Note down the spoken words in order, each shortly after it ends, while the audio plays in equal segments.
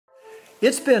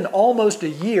It's been almost a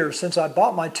year since I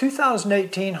bought my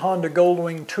 2018 Honda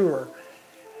Goldwing Tour,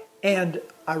 and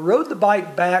I rode the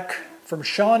bike back from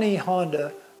Shawnee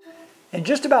Honda, and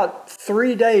just about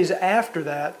 3 days after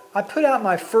that, I put out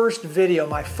my first video,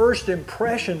 my first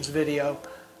impressions video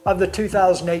of the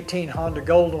 2018 Honda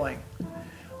Goldwing.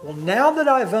 Well, now that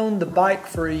I've owned the bike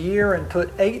for a year and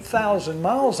put 8,000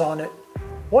 miles on it,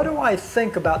 what do I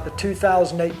think about the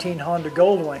 2018 Honda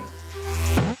Goldwing?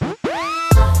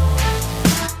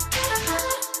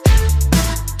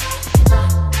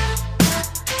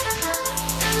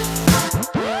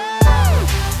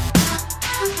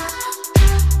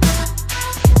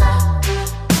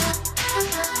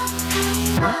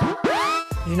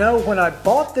 You know, when I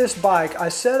bought this bike, I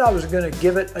said I was going to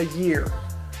give it a year.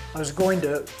 I was going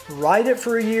to ride it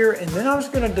for a year, and then I was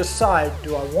going to decide,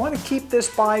 do I want to keep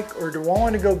this bike or do I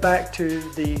want to go back to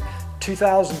the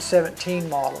 2017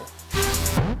 model?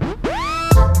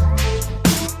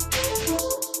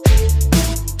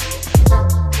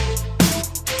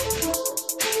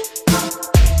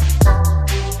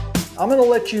 I'm going to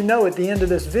let you know at the end of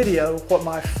this video what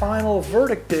my final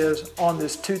verdict is on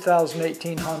this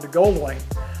 2018 Honda Goldwing.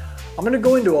 I'm going to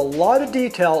go into a lot of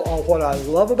detail on what I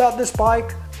love about this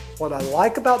bike, what I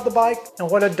like about the bike, and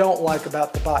what I don't like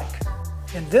about the bike.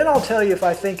 And then I'll tell you if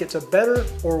I think it's a better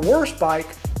or worse bike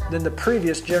than the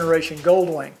previous generation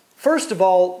Goldwing. First of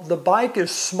all, the bike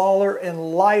is smaller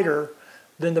and lighter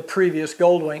than the previous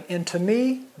Goldwing, and to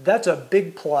me, that's a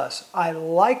big plus. I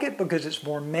like it because it's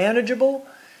more manageable.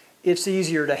 It's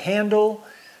easier to handle.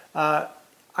 I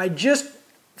just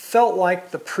felt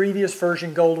like the previous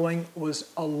version Goldwing was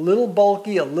a little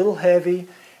bulky, a little heavy,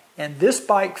 and this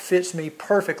bike fits me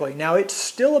perfectly. Now, it's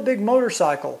still a big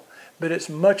motorcycle, but it's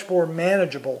much more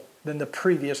manageable than the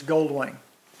previous Goldwing.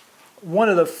 One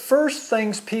of the first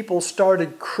things people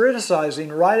started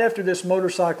criticizing right after this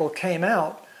motorcycle came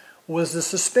out was the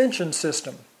suspension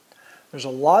system. There's a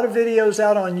lot of videos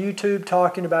out on YouTube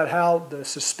talking about how the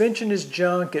suspension is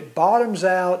junk, it bottoms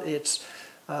out, it's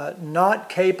not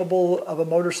capable of a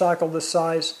motorcycle this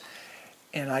size,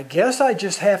 and I guess I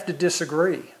just have to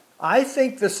disagree. I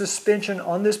think the suspension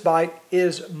on this bike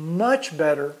is much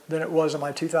better than it was on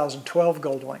my 2012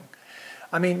 Goldwing.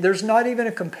 I mean, there's not even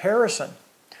a comparison.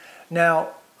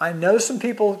 Now, I know some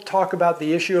people talk about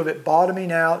the issue of it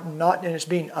bottoming out and it's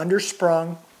being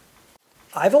undersprung.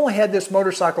 I've only had this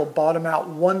motorcycle bottom out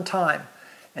one time,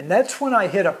 and that's when I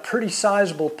hit a pretty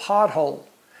sizable pothole.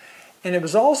 And it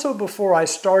was also before I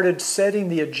started setting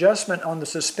the adjustment on the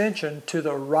suspension to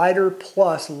the Rider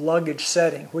Plus luggage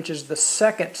setting, which is the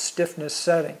second stiffness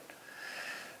setting.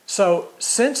 So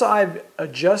since I've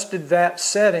adjusted that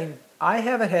setting, I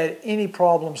haven't had any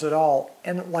problems at all.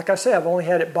 And like I say, I've only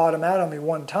had it bottom out on me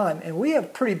one time, and we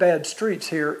have pretty bad streets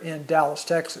here in Dallas,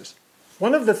 Texas.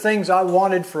 One of the things I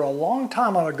wanted for a long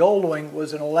time on a Goldwing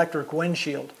was an electric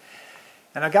windshield.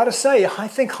 And I got to say, I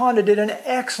think Honda did an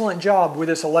excellent job with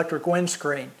this electric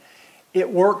windscreen. It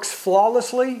works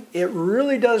flawlessly. It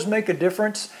really does make a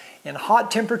difference. In hot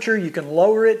temperature, you can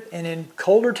lower it, and in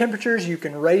colder temperatures, you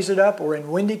can raise it up, or in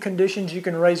windy conditions, you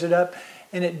can raise it up,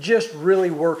 and it just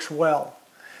really works well.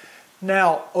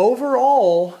 Now,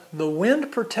 overall, the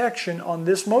wind protection on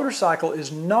this motorcycle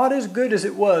is not as good as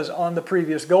it was on the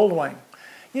previous Goldwing.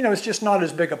 You know, it's just not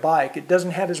as big a bike. It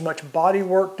doesn't have as much body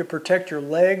work to protect your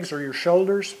legs or your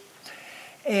shoulders.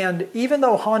 And even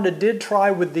though Honda did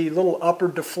try with the little upper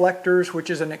deflectors, which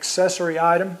is an accessory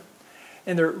item,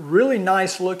 and they're really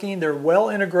nice looking, they're well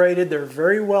integrated, they're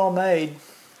very well made,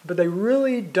 but they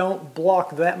really don't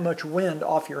block that much wind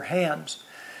off your hands.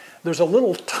 There's a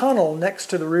little tunnel next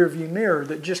to the rearview mirror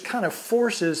that just kind of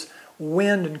forces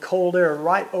wind and cold air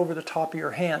right over the top of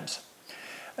your hands.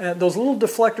 Those little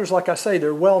deflectors, like I say,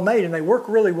 they're well made, and they work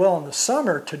really well in the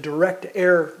summer to direct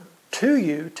air to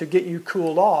you to get you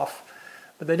cooled off,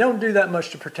 but they don't do that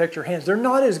much to protect your hands. They're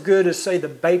not as good as, say, the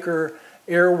Baker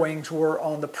air wings were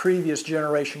on the previous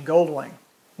generation Goldwing.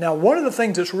 Now, one of the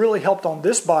things that's really helped on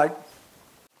this bike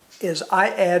is I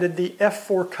added the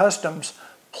F4 Customs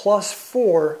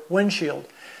 +4 windshield,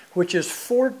 which is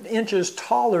 4 inches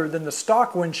taller than the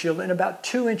stock windshield and about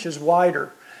 2 inches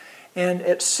wider. And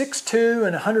at 6'2"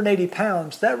 and 180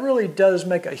 pounds, that really does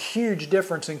make a huge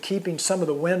difference in keeping some of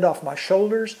the wind off my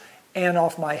shoulders and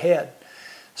off my head.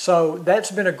 So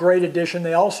that's been a great addition.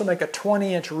 They also make a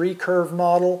 20-inch recurve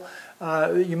model.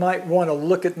 You might want to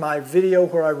look at my video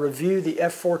where I review the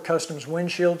F4 Customs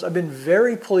windshields. I've been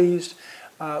very pleased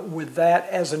with that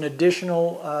as an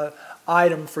additional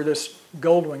item for this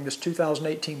Goldwing, this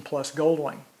 2018 Plus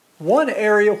Goldwing. One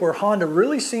area where Honda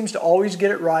really seems to always get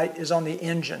it right is on the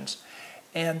engines.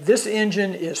 And this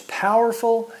engine is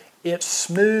powerful, It's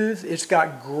smooth. It's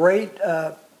got great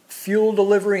fuel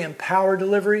delivery and power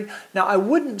delivery. Now, I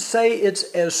wouldn't say it's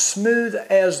as smooth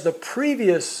as the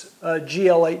previous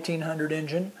GL 1800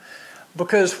 engine,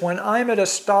 because when I'm at a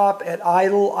stop at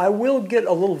idle, I will get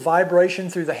a little vibration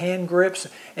through the hand grips,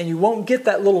 and you won't get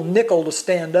that little nickel to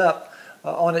stand up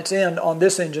on its end on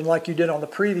this engine like you did on the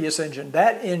previous engine.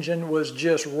 That engine was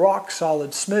just rock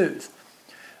solid smooth.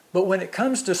 But when it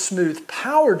comes to smooth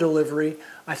power delivery,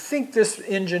 I think this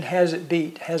engine has it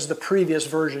beat, has the previous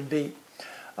version beat.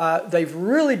 They've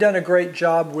really done a great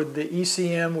job with the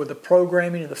ECM, with the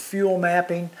programming and the fuel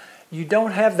mapping. You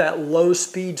don't have that low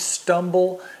speed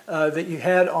stumble that you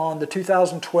had on the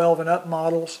 2012 and up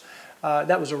models.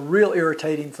 That was a real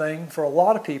irritating thing for a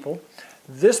lot of people.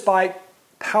 This bike,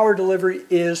 power delivery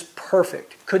is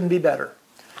perfect. Couldn't be better.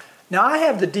 Now, I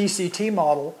have the DCT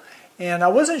model, and I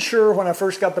wasn't sure when I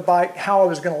first got the bike how I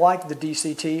was going to like the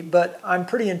DCT, but I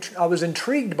was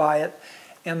intrigued by it,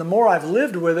 and the more I've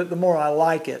lived with it, the more I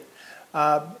like it.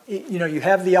 You know, you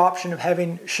have the option of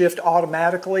having shift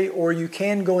automatically, or you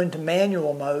can go into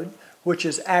manual mode, which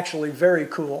is actually very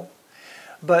cool.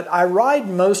 But I ride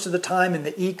most of the time in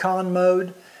the econ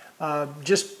mode,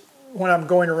 just when I'm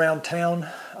going around town.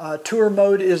 Tour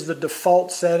mode is the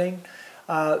default setting.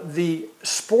 The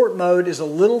sport mode is a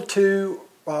little too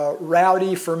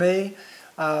rowdy for me.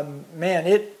 Man,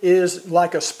 it is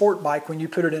like a sport bike when you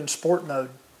put it in sport mode.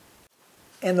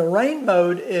 And the rain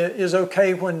mode is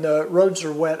okay when the roads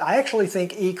are wet. I actually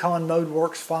think econ mode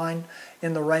works fine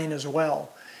in the rain as well.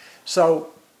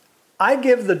 So I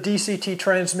give the DCT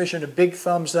transmission a big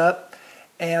thumbs up.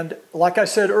 And like I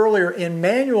said earlier, in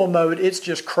manual mode, it's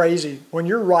just crazy. When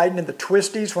you're riding in the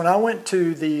twisties, when I went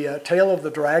to the Tail of the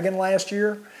Dragon last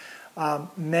year,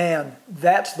 man,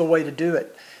 that's the way to do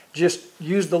it. Just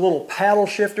use the little paddle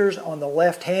shifters on the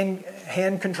left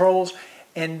hand controls,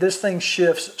 and this thing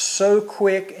shifts so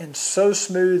quick and so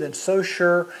smooth and so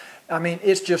sure. I mean,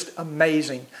 it's just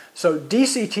amazing. So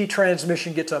DCT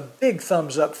transmission gets a big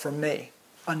thumbs up from me.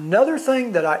 Another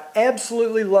thing that I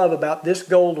absolutely love about this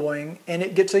Goldwing, and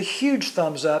it gets a huge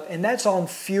thumbs up, and that's on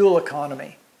fuel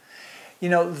economy. You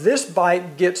know, this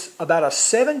bike gets about a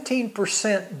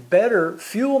 17% better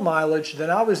fuel mileage than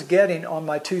I was getting on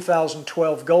my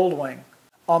 2012 Goldwing.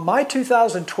 On my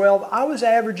 2012, I was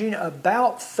averaging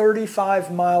about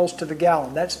 35 miles to the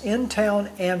gallon. That's in town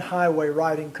and highway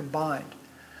riding combined.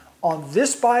 On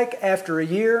this bike, after a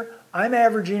year, I'm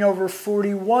averaging over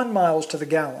 41 miles to the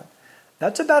gallon.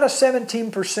 That's about a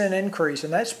 17% increase,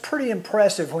 and that's pretty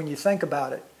impressive when you think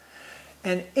about it.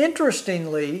 And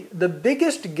interestingly, the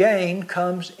biggest gain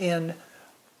comes in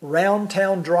round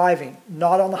town driving,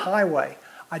 not on the highway.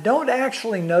 I don't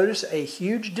actually notice a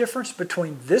huge difference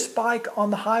between this bike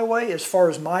on the highway as far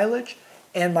as mileage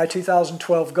and my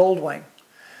 2012 Goldwing.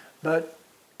 But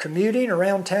commuting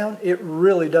around town, it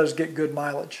really does get good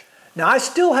mileage. Now, I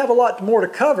still have a lot more to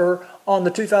cover on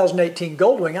the 2018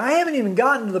 Goldwing. I haven't even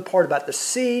gotten to the part about the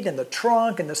seat and the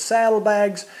trunk and the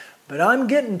saddlebags, but I'm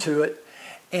getting to it.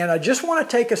 And I just want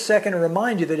to take a second and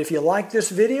remind you that if you like this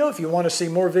video, if you want to see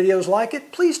more videos like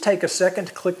it, please take a second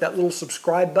to click that little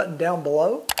subscribe button down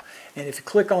below. And if you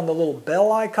click on the little bell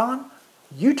icon,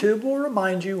 YouTube will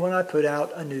remind you when I put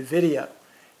out a new video.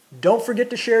 Don't forget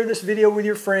to share this video with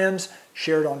your friends.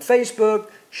 Share it on Facebook,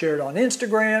 share it on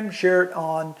Instagram, share it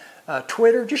on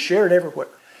Twitter, just share it everywhere.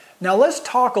 Now let's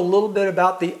talk a little bit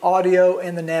about the audio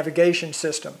and the navigation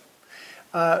system.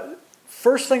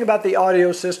 First thing about the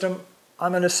audio system,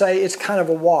 I'm going to say it's kind of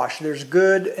a wash. There's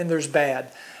good and there's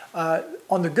bad.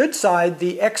 On the good side,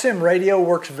 the XM radio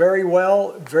works very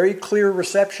well, very clear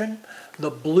reception.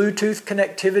 The Bluetooth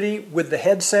connectivity with the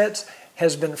headsets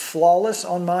has been flawless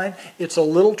on mine. It's a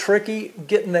little tricky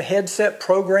getting the headset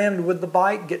programmed with the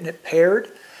bike, getting it paired.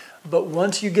 But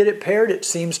once you get it paired, it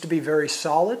seems to be very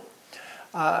solid.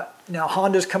 Now,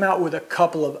 Honda's come out with a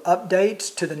couple of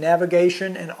updates to the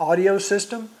navigation and audio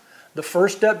system. The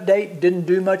first update didn't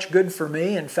do much good for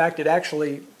me. In fact, it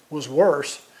actually was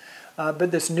worse.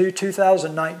 But this new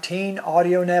 2019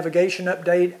 audio navigation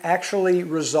update actually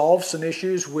resolved some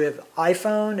issues with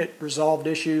iPhone. It resolved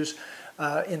issues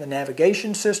in the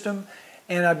navigation system,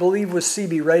 and I believe with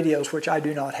CB radios, which I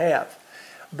do not have.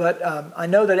 But I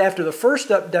know that after the first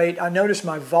update, I noticed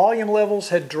my volume levels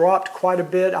had dropped quite a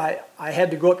bit. I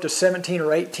had to go up to 17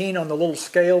 or 18 on the little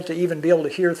scale to even be able to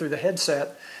hear through the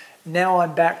headset. Now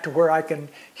I'm back to where I can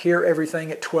hear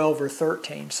everything at 12 or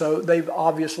 13. So they've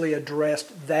obviously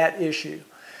addressed that issue.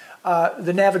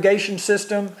 The navigation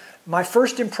system, my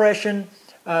first impression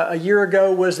a year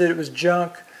ago was that it was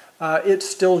junk. It's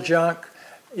still junk.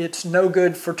 It's no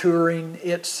good for touring.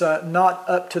 It's not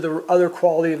up to the other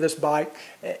quality of this bike.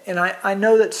 And I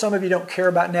know that some of you don't care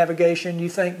about navigation. You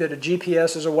think that a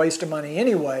GPS is a waste of money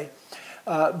anyway.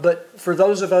 But for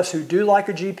those of us who do like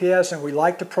a GPS and we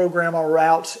like to program our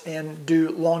routes and do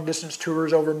long distance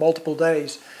tours over multiple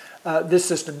days, this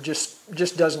system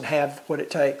just doesn't have what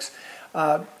it takes.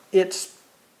 I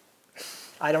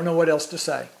don't know what else to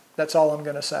say. That's all I'm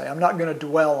going to say. I'm not going to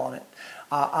dwell on it.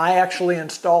 I actually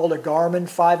installed a Garmin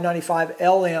 595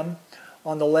 LM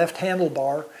on the left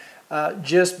handlebar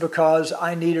just because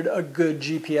I needed a good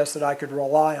GPS that I could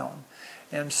rely on.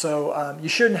 And so you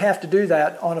shouldn't have to do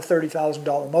that on a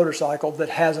 $30,000 motorcycle that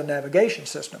has a navigation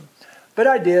system. But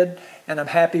I did, and I'm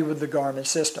happy with the Garmin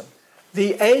system.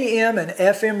 The AM and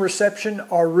FM reception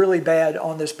are really bad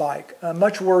on this bike,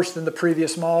 much worse than the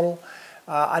previous model.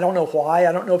 I don't know why.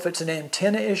 I don't know if it's an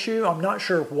antenna issue. I'm not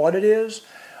sure what it is.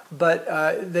 But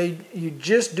you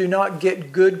just do not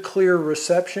get good, clear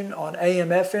reception on AM,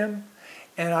 FM.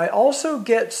 And I also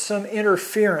get some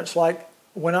interference, like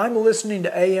when I'm listening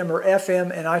to AM or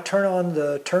FM and I turn on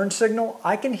the turn signal,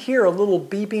 I can hear a little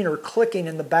beeping or clicking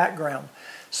in the background.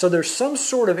 So there's some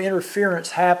sort of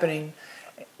interference happening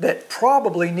that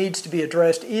probably needs to be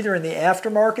addressed either in the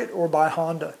aftermarket or by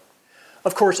Honda.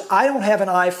 Of course, I don't have an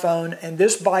iPhone, and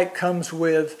this bike comes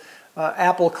with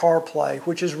Apple CarPlay,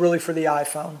 which is really for the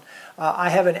iPhone. I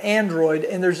have an Android,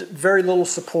 and there's very little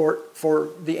support for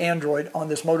the Android on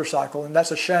this motorcycle, and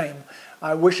that's a shame.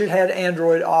 I wish it had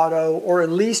Android Auto, or at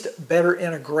least better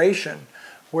integration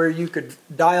where you could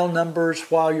dial numbers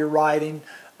while you're riding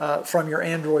from your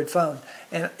Android phone.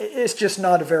 And it's just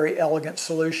not a very elegant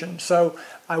solution. So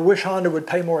I wish Honda would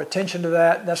pay more attention to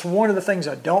that. That's one of the things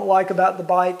I don't like about the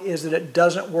bike, is that it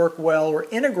doesn't work well or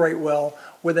integrate well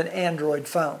with an Android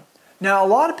phone. Now, a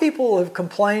lot of people have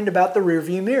complained about the rear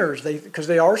view mirrors because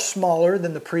they are smaller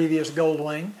than the previous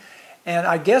Goldwing. And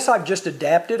I guess I've just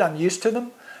adapted. I'm used to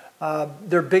them.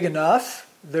 They're big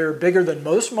enough. They're bigger than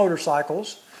most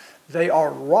motorcycles. They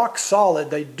are rock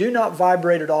solid. They do not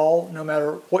vibrate at all, no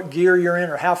matter what gear you're in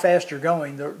or how fast you're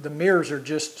going. The mirrors are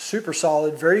just super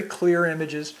solid, very clear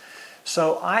images.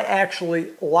 So I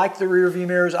actually like the rear view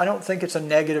mirrors. I don't think it's a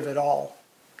negative at all.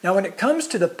 Now, when it comes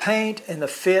to the paint and the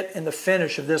fit and the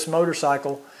finish of this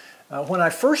motorcycle, when I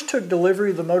first took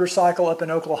delivery of the motorcycle up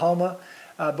in Oklahoma,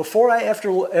 before I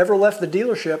ever left the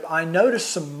dealership, I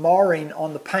noticed some marring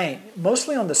on the paint,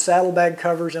 mostly on the saddlebag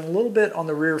covers and a little bit on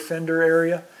the rear fender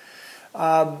area.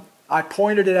 I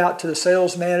pointed it out to the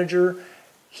sales manager.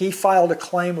 He filed a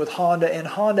claim with Honda, and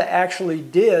Honda actually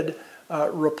did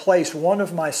replace one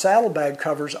of my saddlebag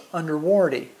covers under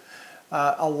warranty.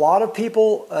 A lot of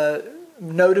people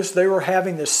noticed they were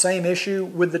having the same issue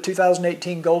with the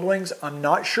 2018 Goldwings. I'm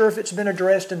not sure if it's been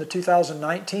addressed in the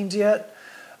 2019s yet,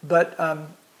 but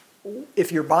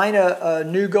if you're buying a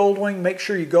new Goldwing, make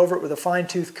sure you go over it with a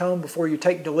fine-tooth comb before you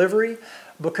take delivery,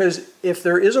 because if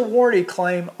there is a warranty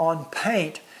claim on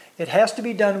paint, it has to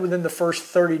be done within the first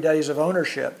 30 days of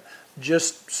ownership,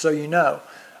 just so you know.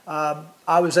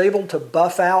 I was able to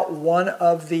buff out one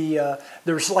of the,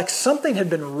 there's like something had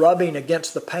been rubbing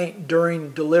against the paint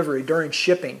during delivery, during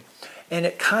shipping, and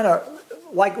it kind of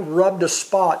like rubbed a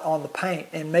spot on the paint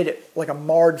and made it like a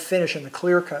marred finish in the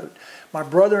clear coat. My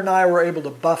brother and I were able to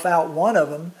buff out one of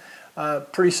them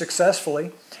pretty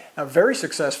successfully, very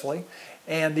successfully,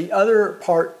 and the other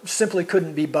part simply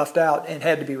couldn't be buffed out and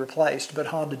had to be replaced, but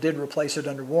Honda did replace it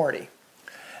under warranty.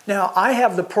 Now, I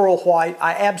have the pearl white.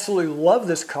 I absolutely love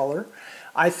this color.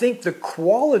 I think the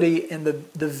quality and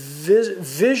the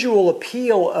visual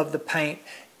appeal of the paint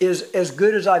is as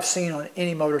good as I've seen on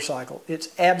any motorcycle. It's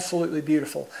absolutely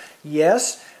beautiful.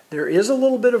 Yes, there is a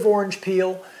little bit of orange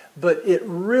peel, but it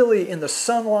really, in the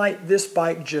sunlight, this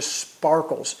bike just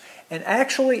sparkles. And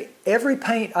actually, every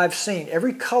paint I've seen,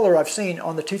 every color I've seen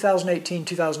on the 2018,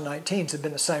 2019s have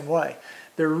been the same way.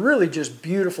 They're really just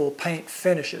beautiful paint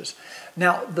finishes.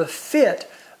 Now, the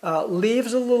fit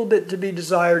leaves a little bit to be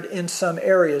desired in some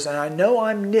areas, and I know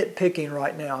I'm nitpicking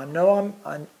right now.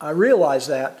 I realize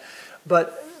that.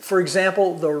 But, for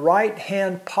example, the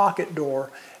right-hand pocket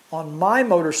door on my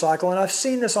motorcycle, and I've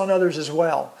seen this on others as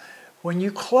well, when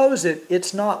you close it,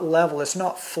 it's not level, it's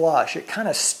not flush. It kind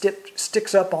of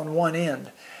sticks up on one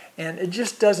end, and it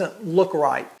just doesn't look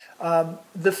right.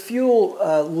 The fuel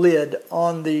lid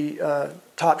on the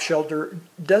top shelter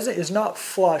is not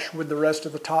flush with the rest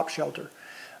of the top shelter.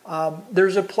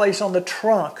 There's a place on the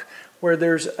trunk where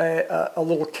there's a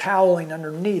little cowling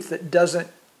underneath that doesn't,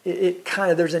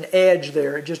 there's an edge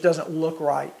there. It just doesn't look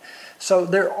right. So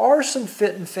there are some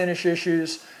fit and finish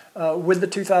issues with the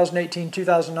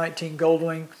 2018-2019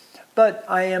 Goldwing, but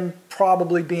I am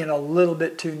probably being a little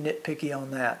bit too nitpicky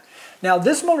on that. Now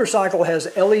this motorcycle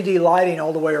has LED lighting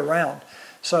all the way around.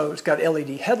 So it's got LED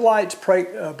headlights,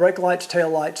 brake lights, tail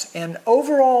lights, and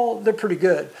overall they're pretty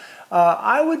good.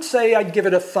 I would say I'd give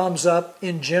it a thumbs up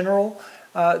in general.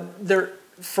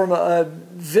 From a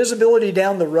visibility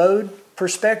down the road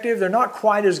perspective, they're not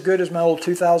quite as good as my old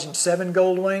 2007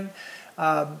 Goldwing.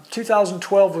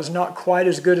 2012 was not quite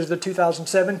as good as the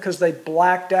 2007 because they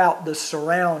blacked out the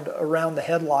surround around the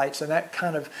headlights, and that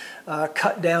kind of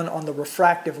cut down on the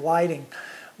refractive lighting.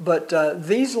 But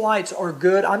these lights are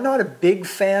good. I'm not a big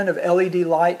fan of LED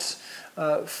lights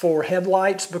for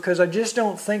headlights because I just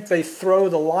don't think they throw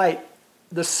the light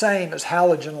the same as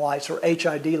halogen lights or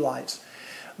HID lights.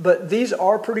 But these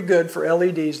are pretty good for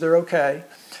LEDs. They're okay.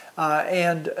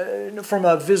 And from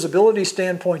a visibility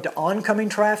standpoint to oncoming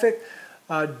traffic,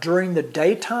 during the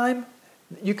daytime,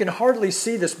 you can hardly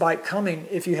see this bike coming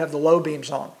if you have the low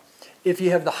beams on. If you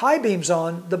have the high beams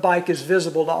on, the bike is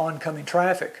visible to oncoming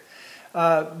traffic.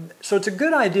 So it's a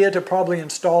good idea to probably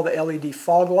install the LED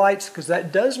fog lights because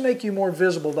that does make you more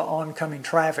visible to oncoming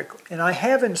traffic. And I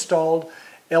have installed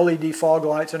LED fog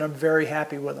lights and I'm very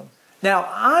happy with them. Now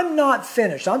I'm not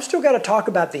finished. I'm still got to talk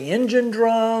about the engine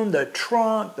drone, the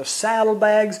trunk, the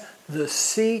saddlebags, the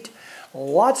seat.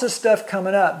 Lots of stuff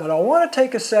coming up, but I want to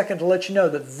take a second to let you know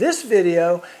that this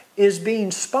video is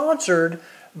being sponsored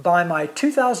by my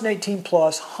 2018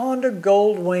 Plus Honda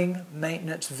Goldwing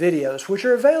maintenance videos, which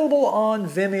are available on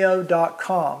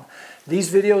Vimeo.com.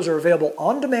 These videos are available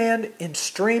on demand in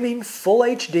streaming full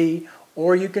HD,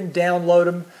 or you can download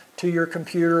them to your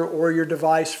computer or your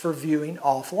device for viewing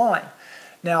offline.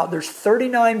 Now, there's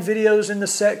 39 videos in the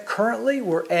set currently.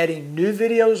 We're adding new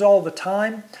videos all the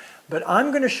time, but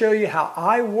I'm going to show you how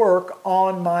I work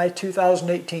on my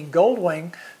 2018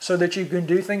 Goldwing so that you can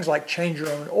do things like change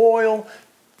your own oil,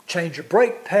 change your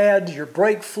brake pads, your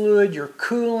brake fluid, your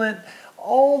coolant,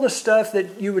 all the stuff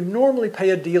that you would normally pay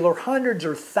a dealer hundreds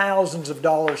or thousands of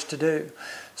dollars to do.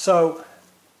 So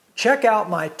check out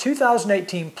my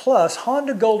 2018 Plus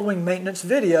Honda Goldwing maintenance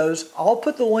videos. I'll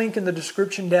put the link in the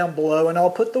description down below and I'll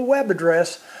put the web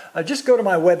address. Just go to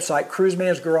my website,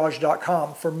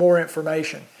 cruisemansgarage.com, for more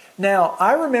information. Now,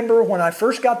 I remember when I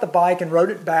first got the bike and rode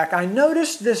it back, I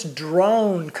noticed this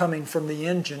drone coming from the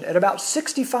engine at about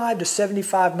 65 to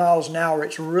 75 miles an hour.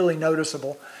 It's really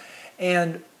noticeable.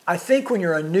 And I think when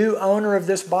you're a new owner of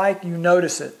this bike, you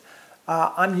notice it.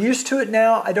 I'm used to it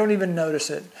now. I don't even notice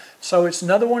it. So it's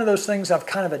another one of those things I've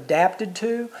kind of adapted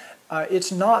to.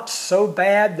 It's not so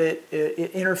bad that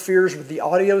it interferes with the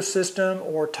audio system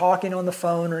or talking on the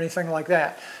phone or anything like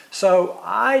that. So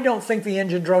I don't think the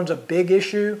engine drone's a big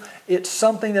issue. It's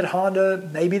something that Honda,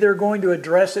 maybe they're going to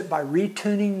address it by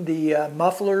retuning the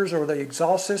mufflers or the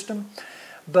exhaust system.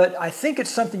 But I think it's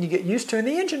something you get used to. And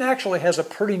the engine actually has a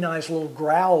pretty nice little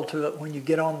growl to it when you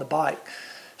get on the bike.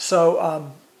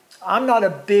 So I'm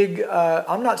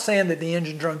not saying that the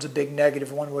engine drone's a big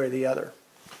negative one way or the other.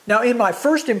 Now, in my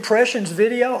first impressions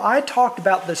video, I talked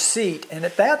about the seat, and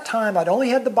at that time I'd only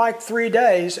had the bike 3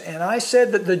 days, and I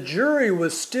said that the jury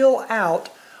was still out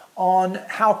on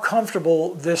how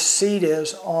comfortable this seat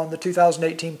is on the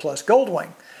 2018 Plus Goldwing.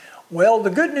 Well,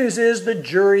 the good news is the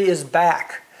jury is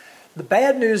back. The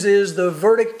bad news is the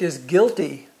verdict is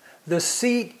guilty. The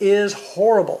seat is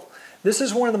horrible. This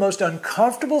is one of the most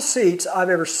uncomfortable seats I've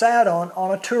ever sat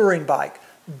on a touring bike.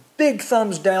 Big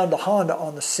thumbs down to Honda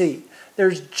on the seat.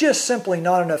 There's just simply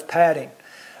not enough padding.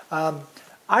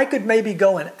 I could maybe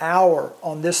go an hour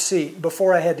on this seat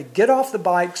before I had to get off the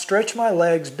bike, stretch my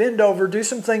legs, bend over, do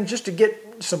some things just to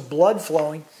get some blood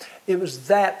flowing. It was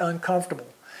that uncomfortable.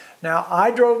 Now,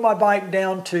 I drove my bike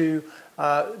down to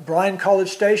Bryan College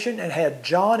Station and had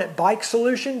John at Bike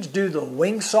Solutions do the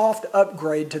WingSoft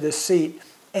upgrade to this seat,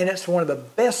 and it's one of the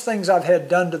best things I've had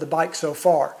done to the bike so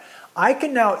far. I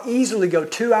can now easily go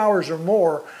 2 hours or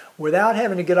more without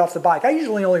having to get off the bike. I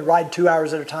usually only ride 2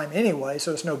 hours at a time anyway,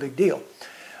 so it's no big deal.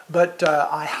 But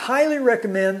I highly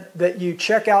recommend that you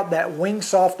check out that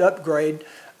WingSoft upgrade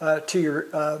to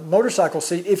your motorcycle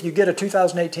seat if you get a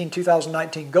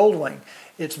 2018-2019 Goldwing.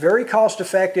 It's very cost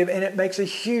effective and it makes a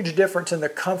huge difference in the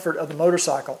comfort of the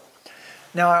motorcycle.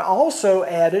 Now, I also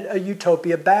added a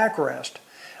Utopia backrest.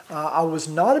 I was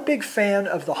not a big fan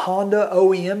of the Honda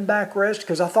OEM backrest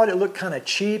because I thought it looked kind of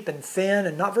cheap and thin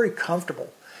and not very comfortable.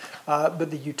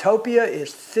 But the Utopia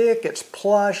is thick, it's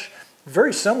plush,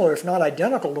 very similar, if not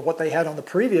identical, to what they had on the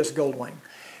previous Goldwing.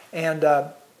 And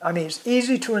I mean, it's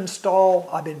easy to install.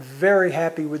 I've been very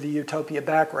happy with the Utopia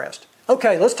backrest.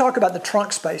 Okay, let's talk about the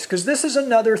trunk space, because this is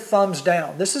another thumbs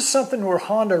down. This is something where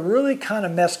Honda really kind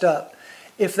of messed up.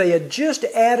 If they had just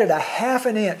added a ½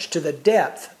 an inch to the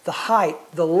depth, the height,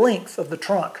 the length of the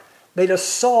trunk, they'd have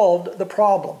solved the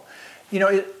problem. You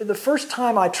know, the first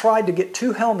time I tried to get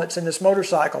 2 helmets in this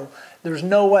motorcycle, there's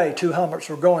no way 2 helmets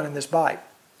were going in this bike.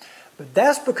 But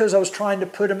that's because I was trying to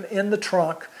put them in the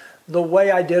trunk the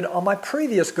way I did on my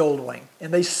previous Goldwing,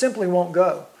 and they simply won't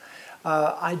go.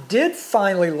 I did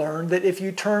finally learn that if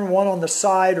you turn one on the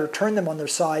side or turn them on their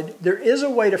side, there is a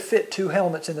way to fit 2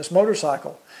 helmets in this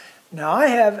motorcycle. Now I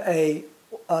have a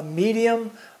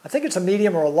medium, I think it's a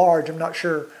medium or a large, I'm not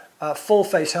sure, full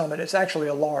face helmet. It's actually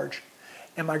a large.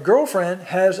 And my girlfriend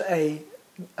has a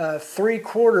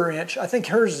 3/4 inch, I think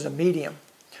hers is a medium.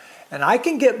 And I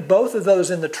can get both of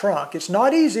those in the trunk. It's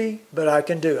not easy, but I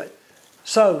can do it.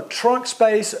 So trunk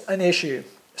space, an issue.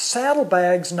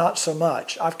 Saddlebags, not so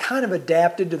much. I've kind of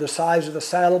adapted to the size of the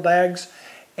saddlebags,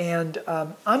 and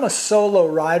I'm a solo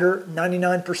rider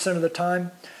 99% of the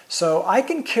time, so I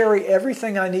can carry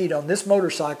everything I need on this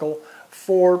motorcycle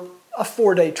for a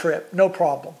 4-day trip, no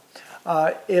problem.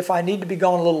 If I need to be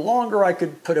gone a little longer, I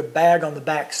could put a bag on the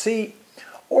back seat,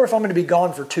 or if I'm going to be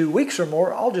gone for 2 weeks or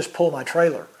more, I'll just pull my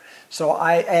trailer. So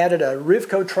I added a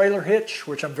Rivco trailer hitch,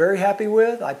 which I'm very happy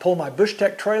with. I pull my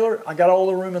Bushtec trailer. I got all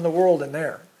the room in the world in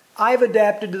there. I've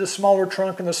adapted to the smaller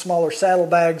trunk and the smaller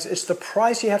saddlebags. It's the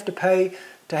price you have to pay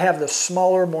to have the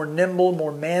smaller, more nimble,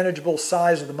 more manageable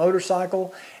size of the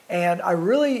motorcycle. And I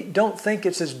really don't think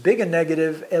it's as big a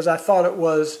negative as I thought it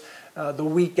was the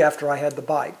week after I had the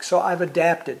bike. So I've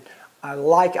adapted.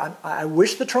 I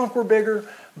wish the trunk were bigger,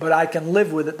 but I can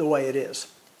live with it the way it is.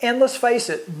 And let's face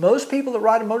it, most people that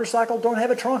ride a motorcycle don't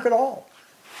have a trunk at all.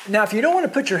 Now, if you don't want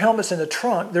to put your helmets in the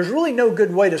trunk, there's really no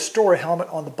good way to store a helmet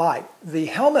on the bike. The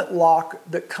helmet lock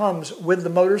that comes with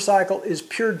the motorcycle is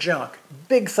pure junk.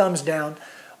 Big thumbs down.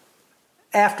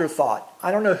 Afterthought. I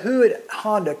don't know who at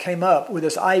Honda came up with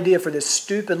this idea for this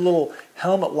stupid little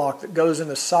helmet lock that goes in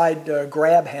the side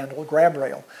grab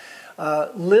rail.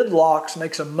 Lid locks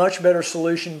makes a much better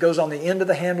solution, goes on the end of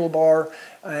the handlebar,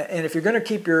 and if you're going to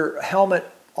keep your helmet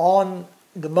on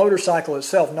the motorcycle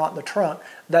itself, not in the trunk,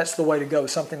 that's the way to go,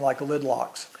 something like lid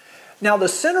locks. Now the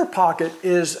center pocket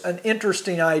is an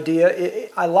interesting idea.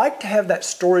 I like to have that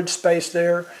storage space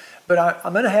there, but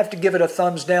I'm going to have to give it a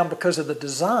thumbs down because of the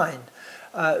design.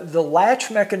 The latch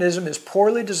mechanism is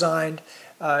poorly designed.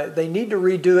 They need to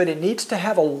redo it. It needs to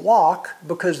have a lock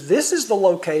because this is the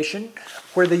location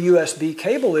where the USB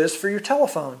cable is for your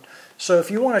telephone. So if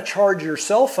you want to charge your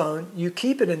cell phone, you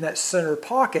keep it in that center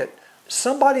pocket.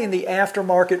 Somebody in the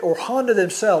aftermarket or Honda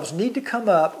themselves need to come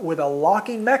up with a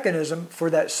locking mechanism for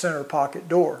that center pocket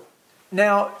door.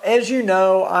 Now, as you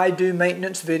know, I do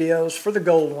maintenance videos for the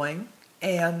Goldwing.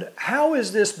 And how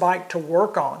is this bike to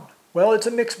work on? Well, it's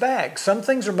a mixed bag. Some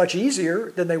things are much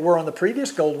easier than they were on the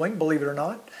previous Goldwing, believe it or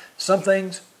not. Some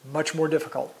things much more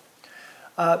difficult.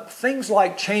 Things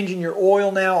like changing your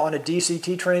oil now on a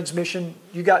DCT transmission,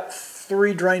 you got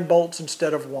 3 drain bolts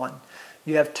instead of 1.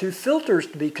 You have 2 filters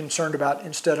to be concerned about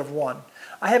instead of 1.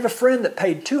 I have a friend that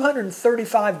paid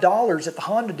 $235 at the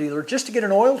Honda dealer just to get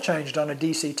an oil changed on a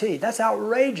DCT. That's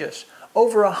outrageous.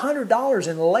 Over $100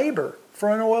 in labor for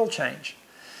an oil change.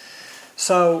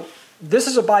 So this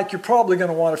is a bike you're probably going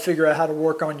to want to figure out how to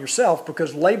work on yourself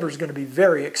because labor is going to be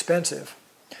very expensive.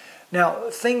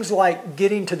 Now, things like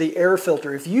getting to the air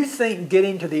filter. If you think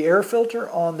getting to the air filter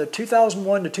on the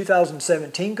 2001 to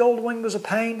 2017 Goldwing was a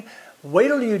pain, wait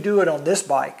till you do it on this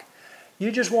bike.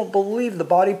 You just won't believe the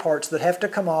body parts that have to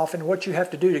come off and what you have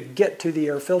to do to get to the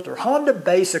air filter. Honda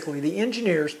basically, the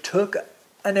engineers took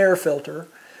an air filter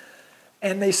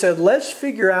and they said, let's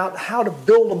figure out how to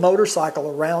build a motorcycle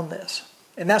around this.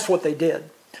 And that's what they did.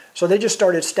 So they just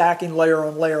started stacking layer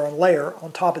on layer on layer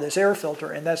on top of this air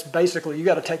filter, and that's basically, you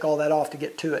got to take all that off to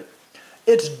get to it.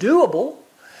 It's doable,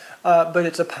 but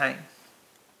it's a pain.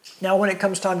 Now when it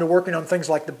comes time to working on things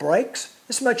like the brakes,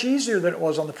 it's much easier than it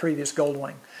was on the previous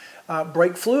Goldwing.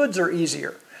 Brake fluids are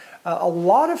easier. A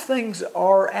lot of things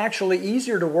are actually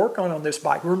easier to work on this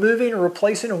bike. Removing or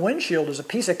replacing a windshield is a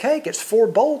piece of cake. It's 4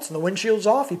 bolts and the windshield's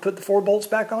off. You put the 4 bolts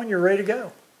back on, you're ready to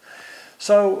go.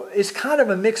 So it's kind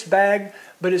of a mixed bag,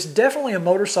 but it's definitely a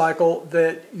motorcycle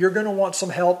that you're going to want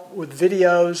some help with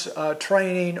videos,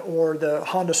 training, or the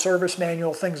Honda service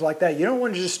manual, things like that. You don't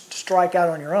want to just strike out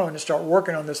on your own and start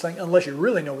working on this thing unless you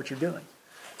really know what you're doing.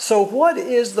 So what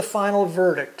is the final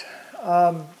verdict?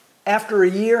 After a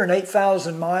year and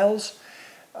 8,000 miles,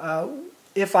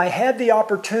 if I had the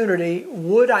opportunity,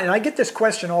 would I, and I get this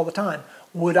question all the time,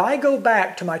 would I go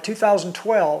back to my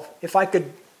 2012 if I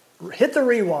could hit the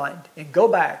rewind and go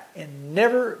back and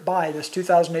never buy this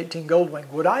 2018 Goldwing?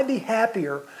 Would I be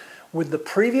happier with the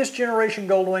previous generation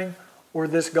Goldwing or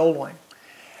this Goldwing?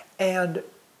 And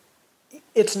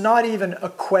it's not even a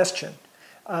question.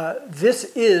 This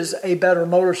is a better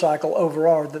motorcycle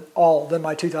overall than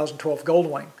my 2012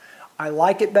 Goldwing. I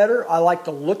like it better. I like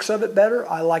the looks of it better.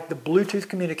 I like the Bluetooth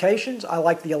communications. I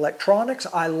like the electronics.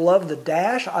 I love the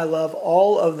dash. I love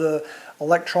all of the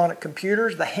electronic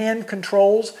computers. The hand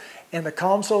controls and the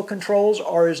console controls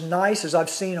are as nice as I've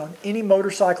seen on any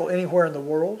motorcycle anywhere in the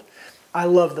world. I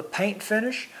love the paint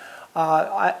finish.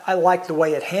 I like the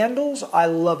way it handles. I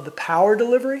love the power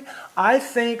delivery. I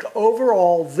think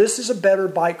overall this is a better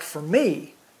bike for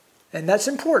me. And that's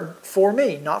important for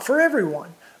me, not for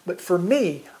everyone. But for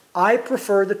me, I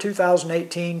prefer the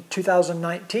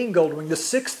 2018-2019 Goldwing, the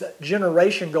 6th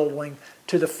generation Goldwing,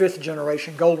 to the 5th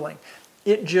generation Goldwing.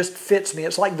 It just fits me.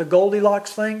 It's like the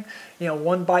Goldilocks thing. You know,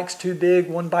 one bike's too big,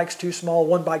 one bike's too small,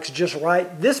 one bike's just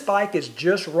right. This bike is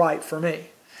just right for me.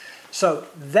 So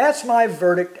that's my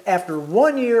verdict. After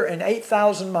 1 year and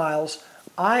 8,000 miles,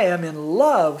 I am in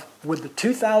love with the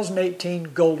 2018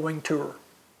 Goldwing Tour.